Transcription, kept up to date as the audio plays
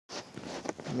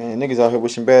Man, niggas out here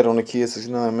wishing bad on the kids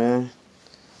 69, man.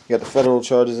 You got the federal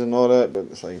charges and all that, but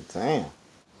it's like, damn.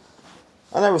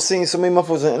 I never seen so many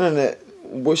motherfuckers on the internet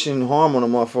wishing harm on a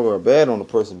motherfucker or bad on a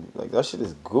person. Like, that shit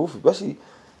is goofy. Especially,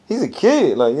 he's a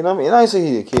kid. Like, you know what I mean? And I ain't say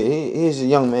he's a kid. He's a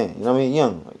young man. You know what I mean?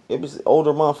 Young. Like, it was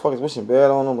older motherfuckers wishing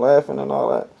bad on him, laughing and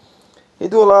all that. He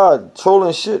do a lot of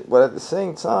trolling shit, but at the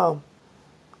same time,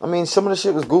 I mean, some of the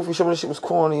shit was goofy, some of the shit was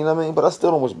corny, you know what I mean? But I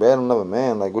still don't wish bad on another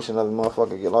man, like wishing another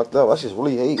motherfucker get locked up. That's just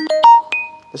really hate.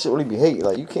 That shit really be hate.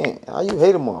 Like, you can't, how you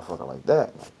hate a motherfucker like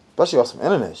that? Like, especially on some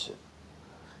internet shit.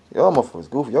 Y'all motherfuckers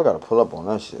goofy. Y'all gotta pull up on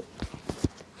that shit.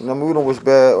 You know what I mean? We don't wish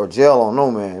bad or jail on no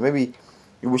man. Maybe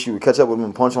you wish you would catch up with him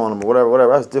and punch on him or whatever.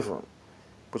 That's different.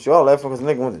 But y'all laughing because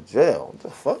the nigga went to jail. What the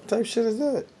fuck type shit is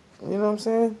that? You know what I'm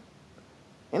saying?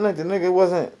 Ain't like the nigga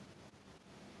wasn't,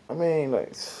 I mean,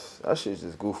 like, that shit's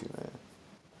just goofy, man.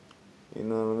 You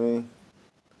know what I mean?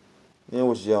 You ain't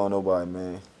wish jail on nobody,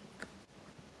 man.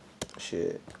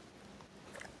 Shit.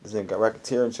 This nigga got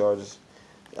racketeering charges.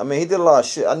 I mean, he did a lot of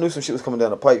shit. I knew some shit was coming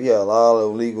down the pipe. He had a lot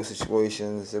of illegal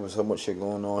situations. There was so much shit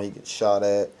going on. He get shot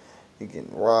at. He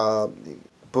getting robbed. He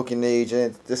booking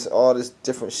agent. All this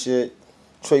different shit.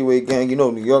 TreWay gang. You know,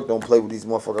 New York don't play with these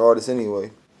motherfucker artists anyway.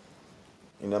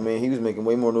 You know what I mean? He was making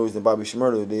way more noise than Bobby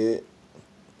Shmurda did.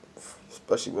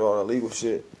 Especially with all that legal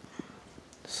shit.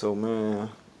 So, man,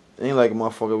 it ain't like a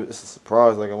motherfucker. It's a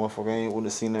surprise. Like a motherfucker ain't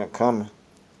wouldn't have seen that coming.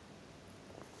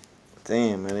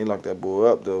 Damn, man, they locked that boy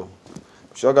up, though.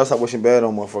 But y'all gotta stop wishing bad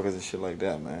on motherfuckers and shit like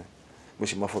that, man.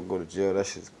 Wishing motherfucker go to jail. That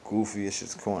shit's goofy. That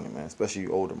shit's corny, man. Especially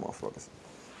you older motherfuckers.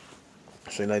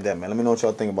 Shit like that, man. Let me know what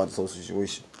y'all think about this whole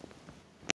situation.